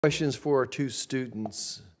Questions for our two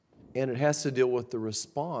students, and it has to deal with the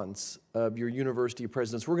response of your university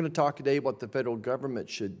presidents. We're going to talk today about what the federal government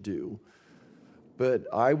should do,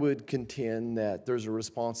 but I would contend that there's a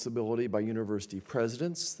responsibility by university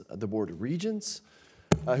presidents, the Board of Regents,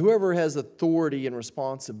 whoever has authority and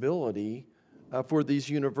responsibility for these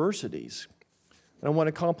universities. And I want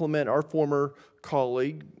to compliment our former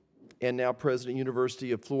colleague and now President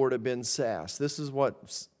University of Florida, Ben Sasse. This is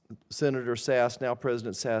what Senator Sasse, now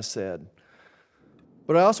President Sasse, said.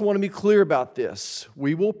 But I also want to be clear about this.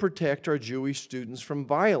 We will protect our Jewish students from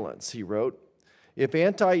violence, he wrote. If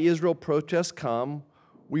anti-Israel protests come,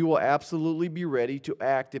 we will absolutely be ready to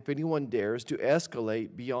act if anyone dares to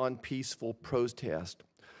escalate beyond peaceful protest.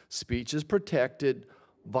 Speech is protected,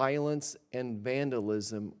 violence and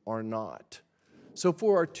vandalism are not. So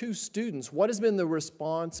for our two students, what has been the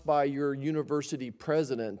response by your university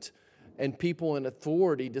president and people in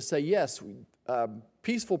authority to say, yes,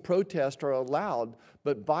 peaceful protests are allowed,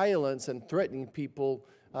 but violence and threatening people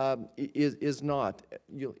is not?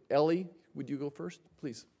 Ellie, would you go first,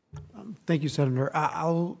 please? Thank you, Senator.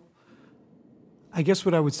 I guess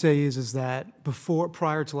what I would say is that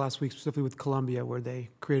prior to last week, specifically with Columbia, where they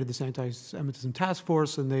created this anti-Semitism task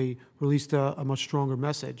force and they released a much stronger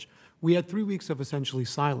message, we had 3 weeks of essentially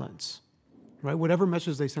silence, right? Whatever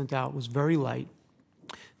message they sent out was very light.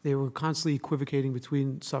 They were constantly equivocating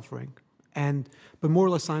between suffering, but more or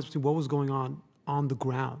less silence between what was going on the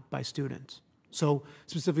ground by students. So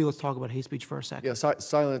specifically, let's talk about hate speech for a second. Yeah,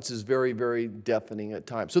 silence is very, very deafening at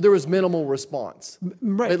times. So there was minimal response.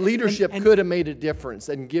 Right. But leadership could have made a difference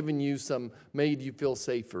and given you made you feel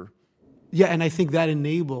safer. Yeah, and I think that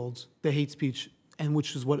enabled the hate speech, and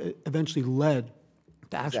which is what eventually led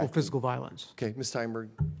to actual physical violence. Okay, Ms. Steinberg.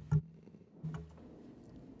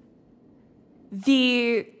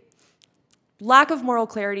 The lack of moral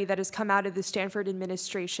clarity that has come out of the Stanford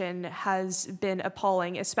administration has been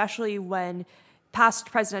appalling, especially when past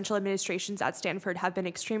presidential administrations at Stanford have been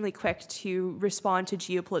extremely quick to respond to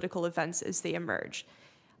geopolitical events as they emerge.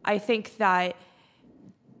 I think that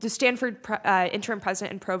the Stanford interim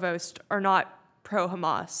president and provost are not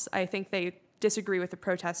pro-Hamas. I think they disagree with the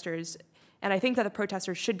protesters, and I think that the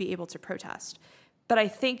protesters should be able to protest. But I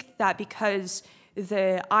think that because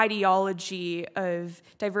the ideology of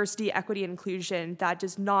diversity, equity, and inclusion that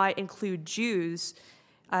does not include Jews,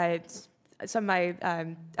 some of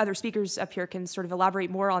my other speakers up here can sort of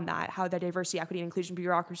elaborate more on that, how the diversity, equity, and inclusion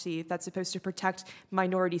bureaucracy that's supposed to protect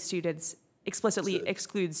minority students explicitly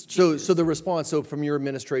excludes Jews. So the response from your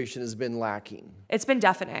administration has been lacking. It's been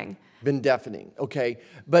deafening. Been deafening, okay.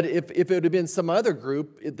 But if it had been some other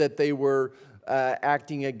group that they were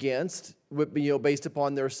acting against, based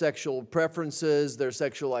upon their sexual preferences, their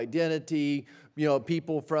sexual identity,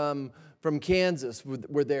 people from Kansas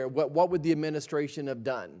were there, what would the administration have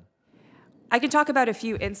done? I can talk about a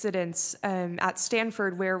few incidents at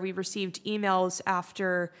Stanford where we received emails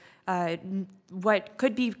after what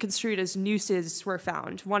could be construed as nooses were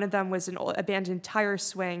found. One of them was an abandoned tire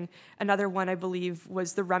swing. Another one, I believe,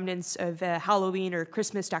 was the remnants of a Halloween or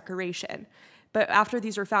Christmas decoration. But after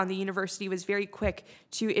these were found, the university was very quick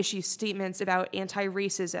to issue statements about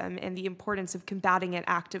anti-racism and the importance of combating it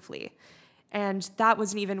actively. And that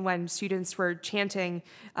wasn't even when students were chanting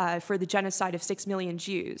for the genocide of 6 million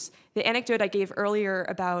Jews. The anecdote I gave earlier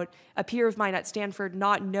about a peer of mine at Stanford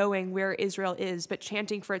not knowing where Israel is but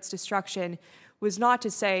chanting for its destruction was not to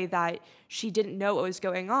say that she didn't know what was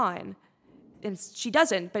going on. And she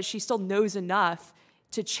doesn't, but she still knows enough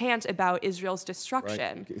to chant about Israel's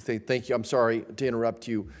destruction. Right. Okay. Thank you. I'm sorry to interrupt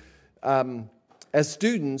you. As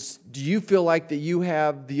students, do you feel like that you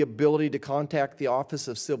have the ability to contact the Office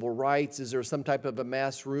of Civil Rights? Is there some type of a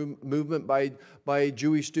mass movement by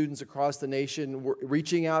Jewish students across the nation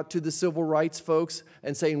reaching out to the civil rights folks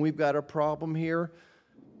and saying, we've got a problem here?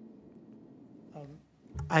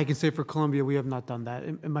 I can say for Columbia, we have not done that.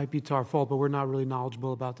 It might be to our fault, but we're not really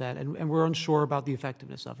knowledgeable about that, and we're unsure about the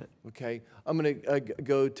effectiveness of it. Okay. I'm going to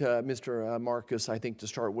go to Mr. Marcus, I think, to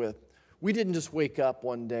start with. We didn't just wake up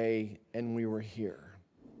one day and we were here.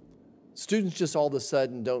 Students just all of a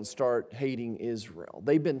sudden don't start hating Israel.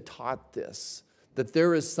 They've been taught this, that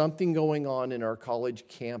there is something going on in our college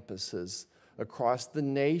campuses across the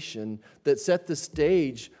nation that set the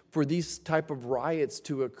stage for these type of riots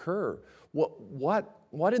to occur.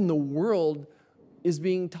 What in the world is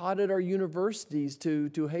being taught at our universities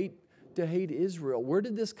to hate Israel? Where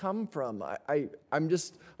did this come from?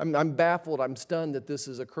 I'm baffled. I'm stunned that this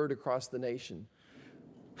has occurred across the nation.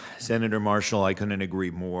 Senator Marshall, I couldn't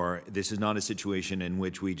agree more. This is not a situation in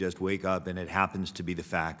which we just wake up and it happens to be the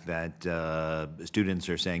fact that students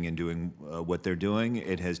are saying and doing what they're doing.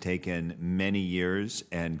 It has taken many years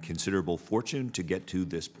and considerable fortune to get to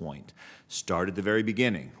this point. Start at the very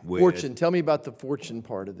beginning. Fortune. Tell me about the fortune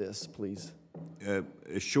part of this, please.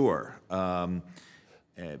 Sure.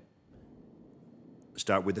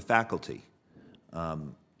 Start with the faculty.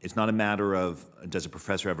 It's not a matter of, does a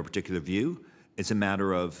professor have a particular view? It's a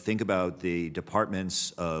matter of, think about the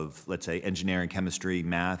departments of, let's say, engineering, chemistry,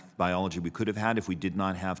 math, biology we could have had if we did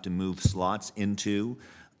not have to move slots into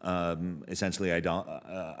essentially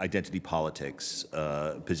identity politics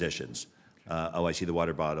positions. Oh, I see the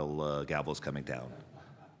water bottle gavel's coming down.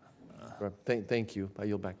 Thank you. I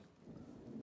yield back.